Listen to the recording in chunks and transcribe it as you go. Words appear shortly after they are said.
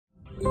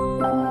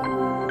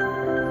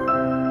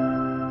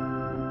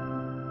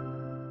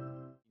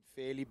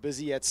Fairly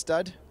busy at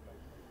stud.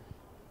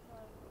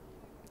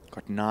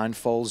 Got 9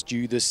 foals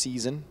due this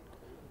season.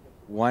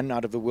 1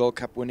 out of the World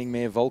Cup winning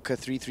mare Volca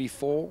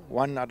 334.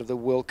 1 out of the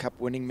World Cup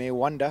winning mare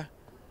Wanda.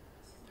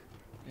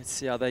 Let's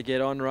see how they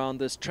get on around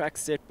this track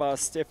set by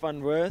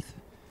Stefan Worth.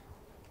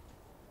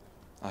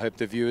 I hope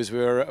the viewers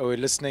were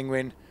listening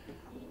when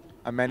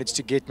I managed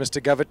to get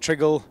Mr. Govert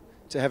Triggle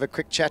to have a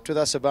quick chat with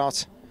us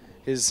about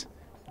his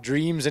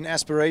dreams and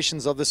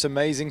aspirations of this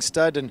amazing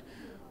stud, and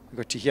we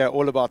got to hear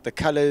all about the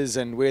colors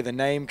and where the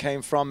name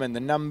came from and the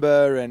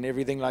number and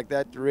everything like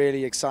that.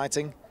 Really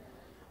exciting.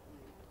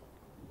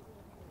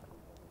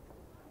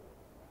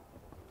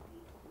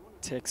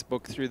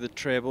 Textbook through the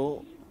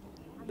treble.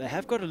 They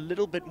have got a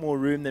little bit more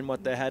room than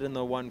what they had in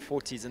the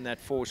 140s in that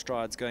 4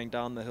 strides going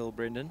down the hill,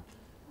 Brendan.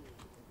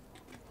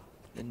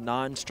 And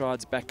 9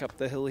 strides back up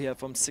the hill here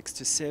from 6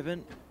 to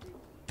 7.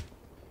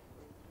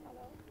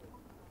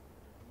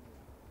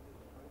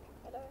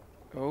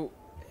 Oh,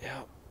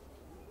 yeah.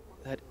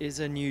 That is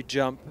a new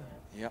jump.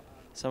 Yeah.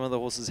 Some of the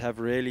horses have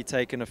really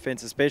taken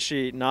offense,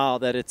 especially now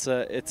that it's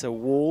a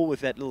wall with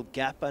that little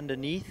gap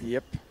underneath.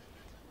 Yep.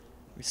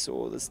 We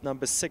saw this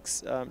number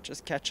 6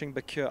 just catching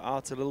Baqueur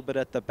out a little bit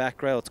at the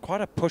back rail. It's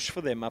quite a push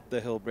for them up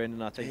the hill,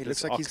 Brendan. I think It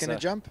looks like he's going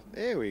to jump.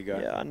 There we go.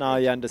 Yeah, now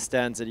he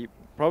understands it. He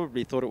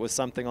probably thought it was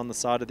something on the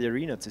side of the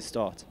arena to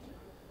start.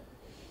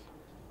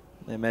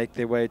 They make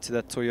their way to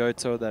that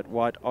Toyota, that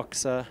white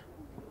Oxa.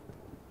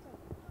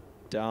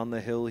 Down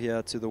the hill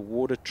here to the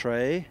water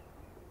tray.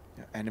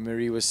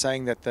 Anna-Marie was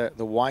saying that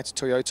the white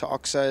Toyota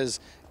Oxa is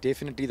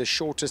definitely the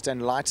shortest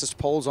and lightest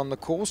poles on the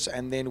course,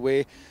 and then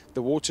where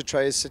the water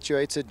tray is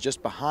situated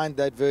just behind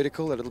that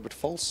vertical, a little bit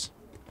false.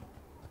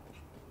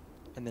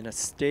 And then a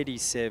steady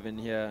 7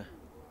 here.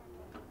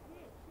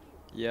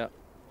 Yeah.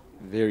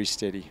 Very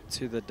steady.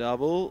 To the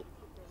double.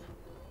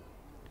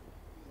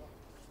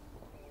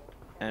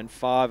 And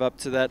 5 up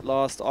to that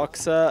last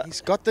Oxa.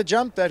 He's got the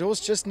jump. That horse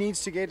just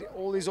needs to get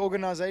all his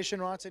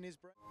organization right in his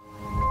brain.